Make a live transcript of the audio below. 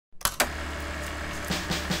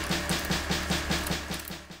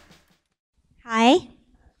Hi.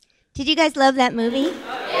 Did you guys love that movie?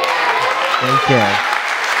 Thank you.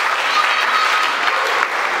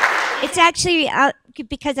 It's actually,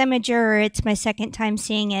 because I'm a juror, it's my second time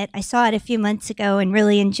seeing it. I saw it a few months ago and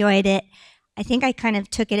really enjoyed it. I think I kind of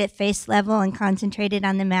took it at face level and concentrated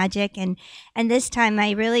on the magic. And this time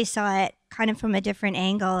I really saw it kind of from a different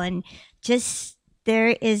angle. And just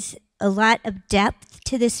there is a lot of depth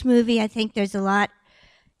to this movie. I think it has a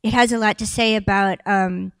lot to say about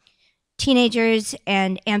teenagers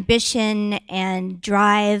and ambition and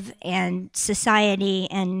drive and society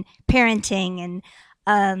and parenting.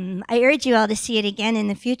 And I urge you all to see it again in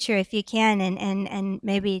the future if you can, and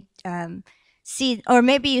maybe see, or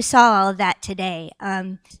maybe you saw all of that today.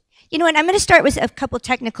 You know what, I'm going to start with a couple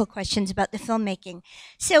technical questions about the filmmaking.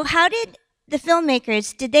 So how did the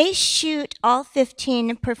filmmakers, did they shoot all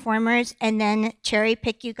 15 performers and then cherry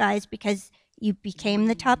pick you guys because you became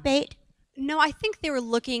the top 8? No, I think they were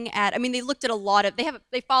looking at, I mean, they looked at a lot of,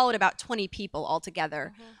 they followed about 20 people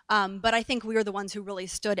altogether. But I think we were the ones who really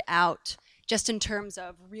stood out just in terms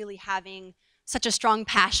of really having such a strong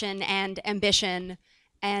passion and ambition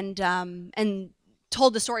and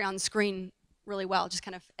told the story on screen really well. Just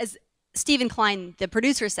kind of, as Stephen Klein, the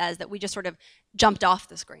producer, says, that we just sort of jumped off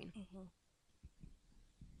the screen.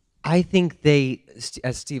 I think they,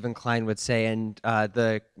 as Stephen Klein would say, and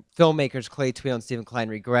the filmmakers Clay Tweel and Stephen Klein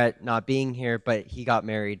regret not being here, but he got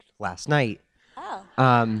married last night. Oh.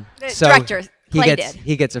 The So director, Clay did.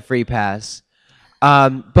 He gets a free pass.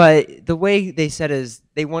 But the way they said is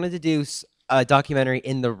they wanted to do a documentary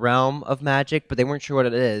in the realm of magic, but they weren't sure what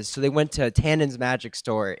it is. So they went to Tandon's Magic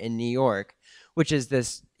Store in New York, which is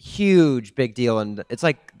this huge, big deal, and it's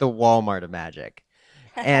like the Walmart of magic.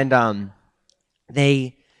 And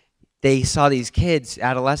they saw these kids,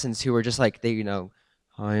 adolescents, who were just like,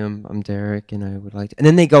 hi, I'm Derek, and I would like to, and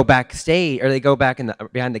then they go backstage, or they go back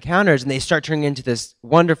behind the counters, and they start turning into this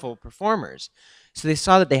wonderful performers. So they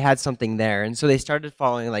saw that they had something there, and so they started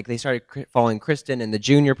following Kristen in the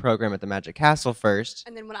junior program at the Magic Castle first.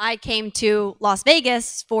 And then when I came to Las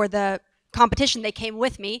Vegas for the competition, they came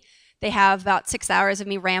with me. They have about 6 hours of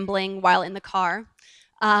me rambling while in the car.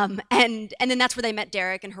 And then that's where they met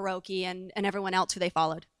Derek and Hiroki and everyone else who they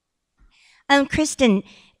followed. Kristen,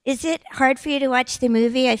 is it hard for you to watch the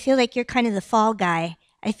movie? I feel like you're kind of the fall guy.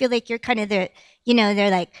 I feel like you're kind of the,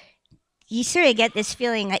 they're like, you sort of get this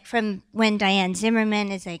feeling like from when Diane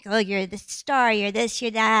Zimmerman is like, oh, you're the star, you're this,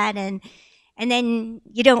 you're that, and then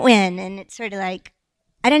you don't win, and it's sort of like,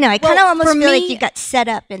 I don't know. I kind of almost feel like you got set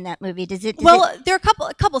up in that movie. There are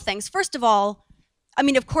a couple things. First of all, I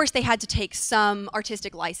mean, of course, they had to take some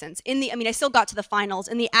artistic license. I still got to the finals.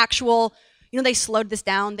 In the actual, they slowed this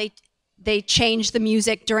down. They changed the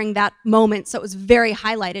music during that moment, so it was very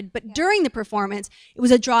highlighted. But during the performance, it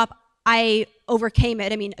was a drop. I overcame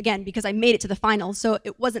it. I mean, again, because I made it to the finals, so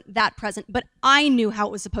it wasn't that present. But I knew how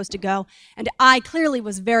it was supposed to go, and I clearly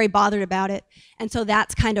was very bothered about it. And so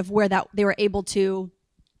that's kind of where they were able to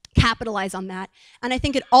capitalize on that. And I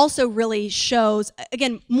think it also really shows,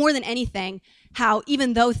 again, more than anything, how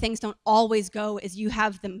even though things don't always go as you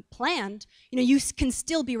have them planned, you can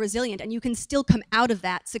still be resilient and you can still come out of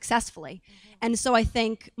that successfully. And so I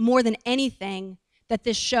think more than anything that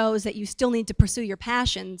this shows that you still need to pursue your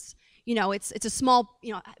passions. It's a small,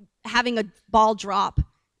 having a ball drop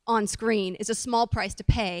on screen is a small price to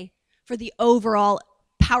pay for the overall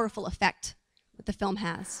powerful effect that the film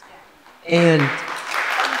has. And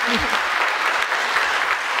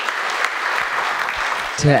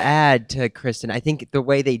to add to Kristen, I think the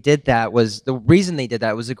way they did that was, the reason they did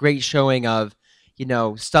that was a great showing of,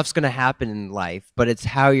 stuff's going to happen in life, but it's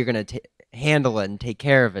how you're going to handle it and take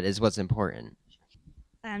care of it is what's important.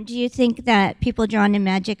 Do you think that people drawn to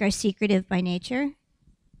magic are secretive by nature?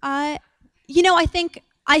 I think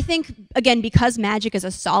again, because magic is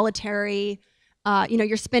a solitary,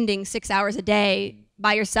 you're spending 6 hours a day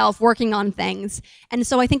by yourself working on things, and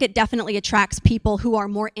so I think it definitely attracts people who are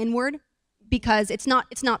more inward because it's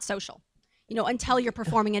not social, until you're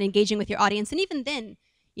performing and engaging with your audience, and even then,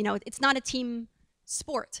 it's not a team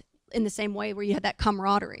sport in the same way where you have that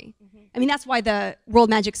camaraderie. I mean, that's why the World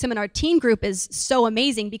Magic Seminar Teen Group is so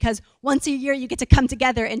amazing, because once a year you get to come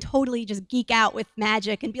together and totally just geek out with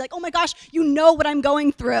magic and be like, oh my gosh, you know what I'm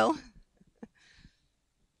going through.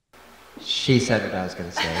 She said what I was going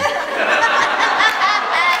to say.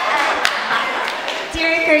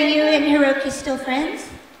 Derek, are you and Hiroki still friends?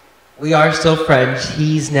 We are still friends.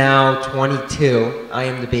 He's now 22. I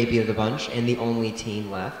am the baby of the bunch and the only teen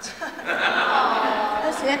left.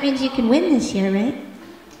 Oh, so that means you can win this year, right?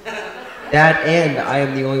 That, and I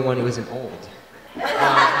am the only one who isn't old. Well,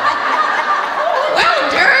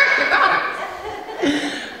 Derek, you got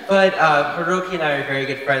it. but Hiroki and I are very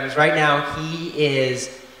good friends. Right now, he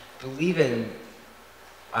is, I believe, in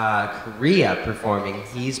Korea performing.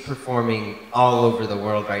 He's performing all over the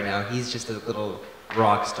world right now. He's just a little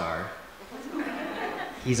rock star.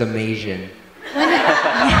 He's amazing.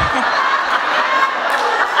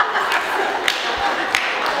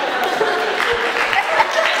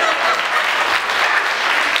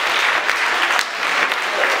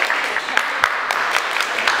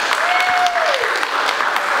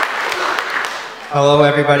 Hello,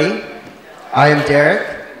 everybody. I am Derek.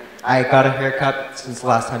 I got a haircut since the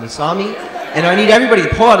last time you saw me. And I need everybody to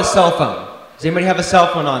pull out a cell phone. Does anybody have a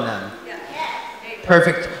cell phone on them? Yes.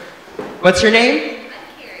 Perfect. What's your name? I'm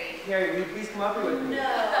Carrie. Carrie, will you please come up here with me? No.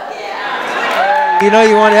 Yeah. You know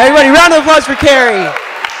you want it. Everybody, round of applause for Carrie.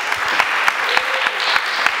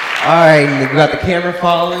 All right, and we got the camera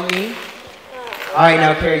following me. All right,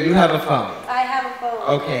 now, Carrie, you have a phone. I have a phone.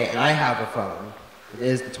 Okay, and I have a phone. It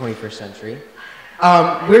is the 21st century.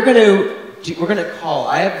 We're gonna call.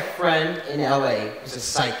 I have a friend in LA who's a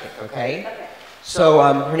psychic. Okay. Okay. So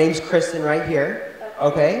her name's Kristen, right here.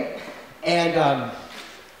 Okay. And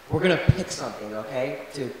we're gonna pick something. Okay,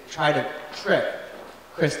 to try to trick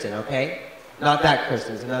Kristen. Okay. Not that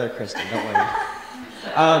Kristen. It's another Kristen. Don't worry.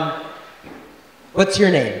 What's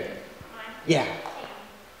your name? Yeah.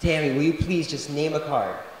 Tammy, will you please just name a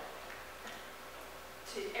card?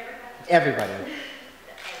 To everybody. Everybody.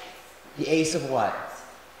 The ace of what?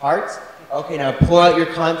 Hearts? Okay, now pull out your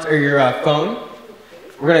phone.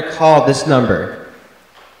 We're gonna call this number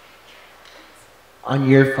on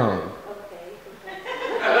your phone. Okay.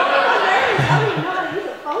 I don't know how to use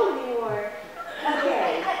a phone anymore.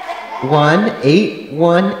 Okay.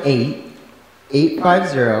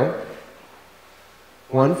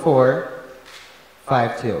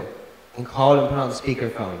 1-818-850-1452, and call it and put it on the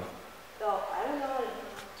speakerphone. So I don't know how to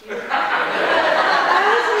use.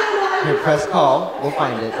 Here, press call. We'll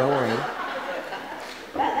find it. Don't worry.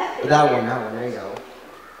 That one. There you go.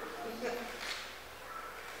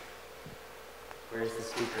 Where's the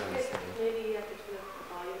speaker on this thing? Maybe you have to turn up the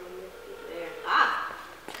volume there. Ah!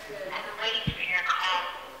 I've been waiting for your call.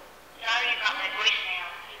 Sorry about my voicemail.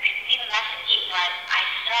 You can leave a message, but I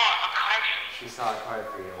saw a card for you. She saw a card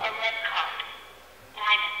for you. A red card.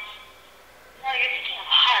 Diamonds. No, you're thinking of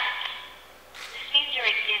hearts. This means you're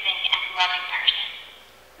a giving and loving person.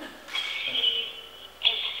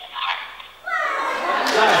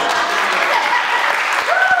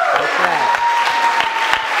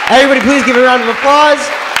 Everybody, please give a round of applause.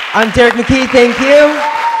 I'm Derek McKee. Thank you.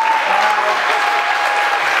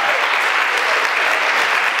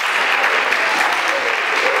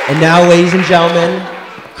 And now, ladies and gentlemen,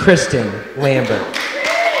 Kristen Lambert.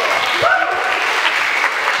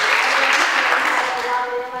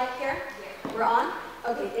 We're on?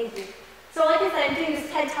 Okay, thank you. So like I said, I'm doing this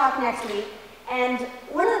TED Talk next week. And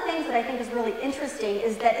one of the things that I think is really interesting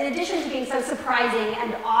is that in addition to being so surprising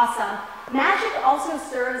and awesome, magic also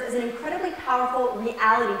serves as an incredibly powerful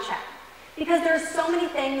reality check. Because there are so many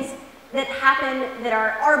things that happen that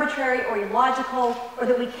are arbitrary or illogical or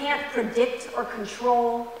that we can't predict or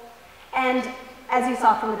control. And as you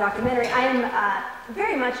saw from the documentary, I am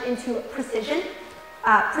very much into precision.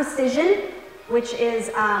 Precision, which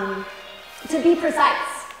is to be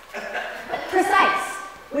precise. Precise,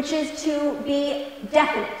 which is to be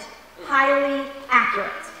definite, highly accurate.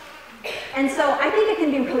 And so I think it can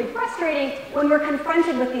be really frustrating when we're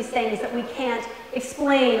confronted with these things that we can't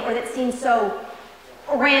explain or that seem so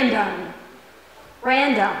random.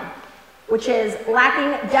 Random, which is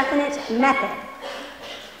lacking definite method.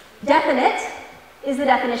 Definite is the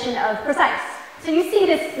definition of precise. So you see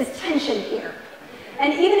this tension here.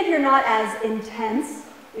 And even if you're not as intense,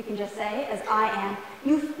 we can just say, as I am,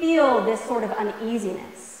 you feel this sort of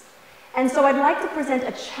uneasiness. And so I'd like to present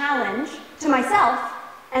a challenge to myself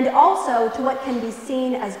and also to what can be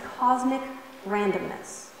seen as cosmic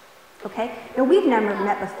randomness. Okay? Now we've never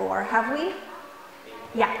met before, have we?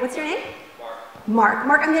 Yeah, what's your name? Mark.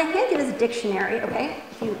 Mark, I'm going to hand you this dictionary, okay?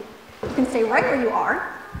 You can stay right where you are.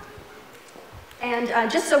 And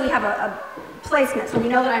just so we have a placement, so we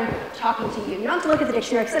know that I'm talking to you. You don't have to look at the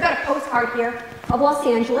dictionary, because I've got a postcard here of Los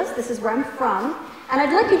Angeles. This is where I'm from. And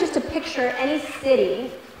I'd like you just to picture any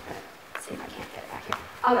city. Let's see if I can't get it back here.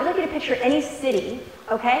 I'd like you to picture any city,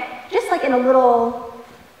 okay? Just like in a little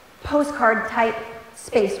postcard type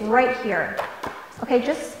space right here. Okay,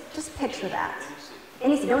 just picture that.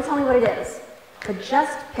 Any city, don't tell me what it is, but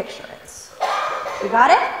just picture it. You got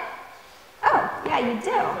it? Oh, yeah, you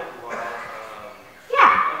do.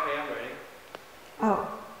 Yeah. Okay, I'm ready. Oh.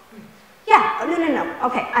 Yeah, oh, no.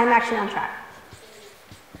 Okay, I'm actually on track.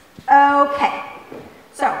 Okay.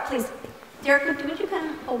 So, please Derek, would you kind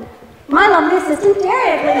of hold? My lovely assistant,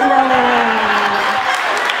 Derek, ladies and gentlemen.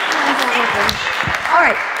 All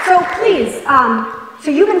right, so please, so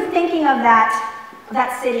you've been thinking of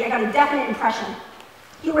that city. I got a definite impression.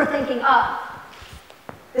 You were thinking of,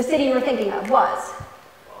 the city you were thinking of was?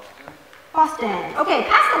 Boston. Okay,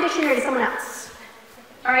 pass the dictionary to someone else.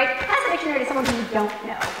 All right, pass the dictionary to someone who you don't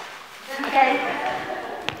know. Okay?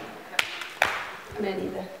 I'm gonna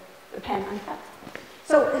need the pen uncut.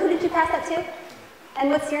 So who did you pass that to? And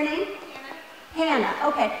what's your name? Hannah.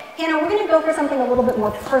 Okay. Hannah, we're going to go for something a little bit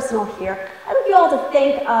more personal here. I'd like you all to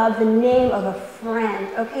think of the name of a friend.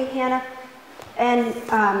 Okay, Hannah? And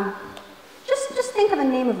just think of a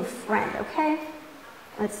name of a friend, okay?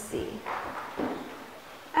 Let's see.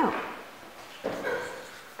 Oh.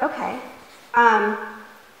 Okay.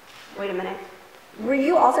 Wait a minute. Were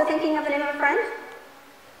you also thinking of the name of a friend?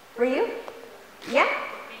 Were you? Yeah?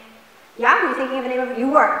 Yeah? Were you thinking of the name of a... You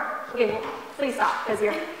were. Okay, well, please stop, because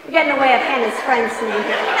you're getting in the way of Hannah's friend's name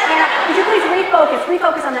here. Hannah, would you please refocus?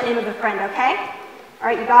 Refocus on that name of the friend, okay? All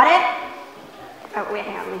right, you got it? Oh, wait,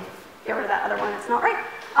 hang on. Let me get rid of that other one. That's not right.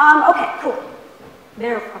 Okay, cool.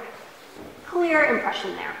 There, okay. Clear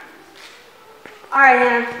impression there. All right,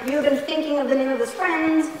 Hannah, you've been thinking of the name of this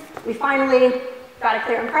friend. We finally got a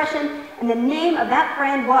clear impression, and the name of that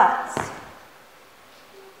friend was?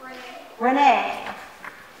 Renee.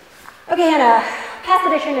 Okay, Hannah, pass the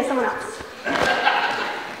dictionary to someone else.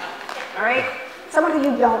 All right? Someone who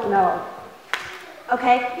you don't know.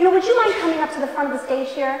 Okay? You know, would you mind coming up to the front of the stage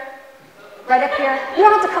here? Right up here? You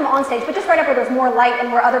don't have to come on stage, but just right up where there's more light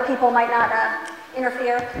and where other people might not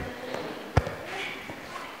interfere.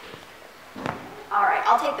 All right,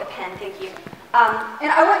 I'll take the pen, thank you.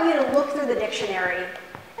 And I want you to look through the dictionary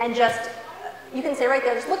and just, you can say right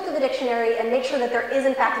there, just look through the dictionary and make sure that there is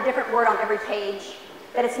in fact a different word on every page,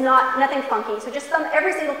 that it's nothing funky. So just thumb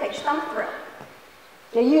every single page, thumb through.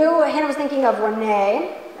 Now Hannah was thinking of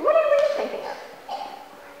Renee. What were you thinking of?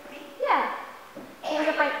 Yeah.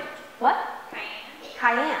 What?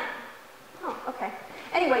 Cayenne. Oh, okay.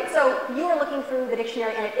 Anyway, so you were looking through the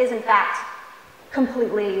dictionary and it is in fact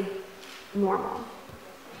completely normal.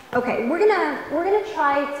 Okay, we're gonna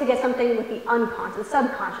try to get something with the unconscious,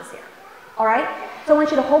 subconscious here. All right? So I want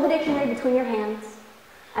you to hold the dictionary between your hands,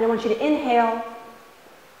 and I want you to inhale.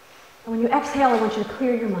 And when you exhale, I want you to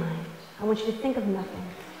clear your mind. I want you to think of nothing.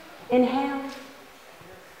 Inhale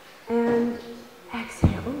and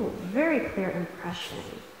exhale. Ooh, very clear impression.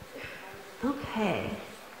 Okay.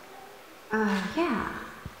 Yeah.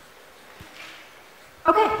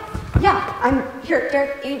 Okay, yeah, I'm here,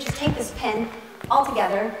 Derek, you just take this pen all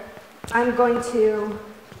together. I'm going to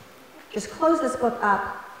just close this book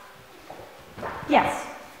up. Yes.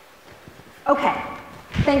 Okay,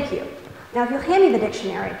 thank you. Now, if you'll hand me the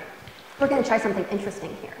dictionary, we're going to try something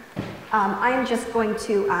interesting here. I am just going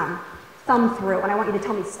to thumb through, and I want you to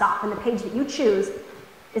tell me stop. And the page that you choose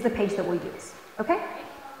is the page that we'll use. Okay?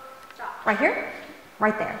 Stop. Right here?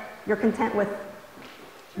 Right there. You're content with,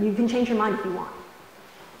 you can change your mind if you want.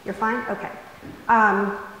 You're fine? Okay.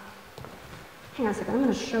 Hang on a second. I'm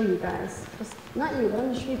going to show you guys. Just, not you, but I'm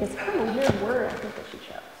going to show you guys kind of a weird word I think that she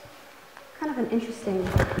chose. Kind of an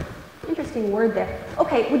interesting word there.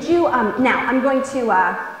 Okay, would you, now I'm going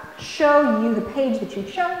to show you the page that you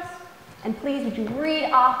chose. And please, would you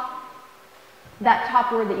read off that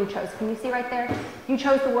top word that you chose? Can you see right there? You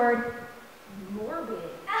chose the word morbid.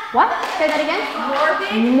 What? Say that again?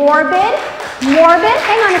 Morbid. Morbid. Morbid.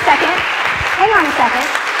 Hang on a second. Hang on a second.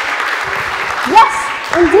 Yes,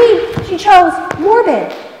 indeed, she chose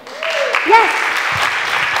morbid. Yes.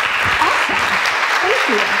 Awesome. Thank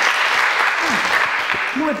you.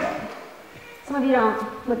 Morbid. Some of you don't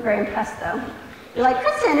look very impressed, though. You're like,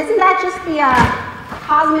 Kristen, isn't that just the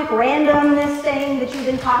cosmic randomness thing that you've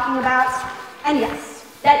been talking about? And yes,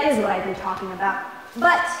 that is what I've been talking about.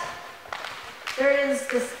 But there is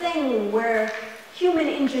this thing where human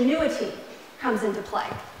ingenuity comes into play.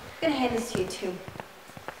 I'm going to hand this to you, too.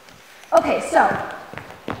 Okay, so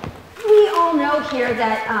we all know here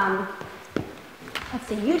that, let's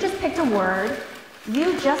see, you just picked a word.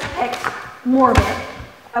 You just picked morbid,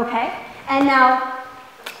 okay? And now,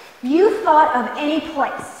 you thought of any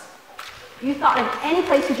place. You thought of any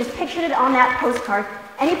place. You just pictured it on that postcard,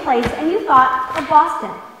 any place, and you thought of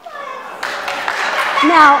Boston.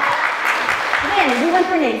 Now, Lynn, we went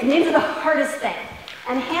for names. Names are the hardest thing.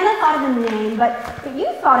 And Hannah thought of a name, but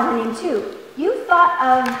you thought of a name too. You thought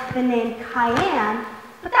of the name Cayenne,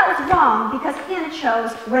 but that was wrong because Hannah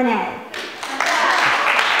chose Renee.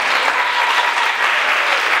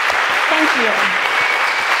 Thank you.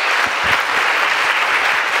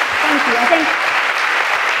 Thank you. I think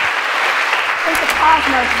the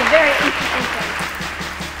cosmos is a very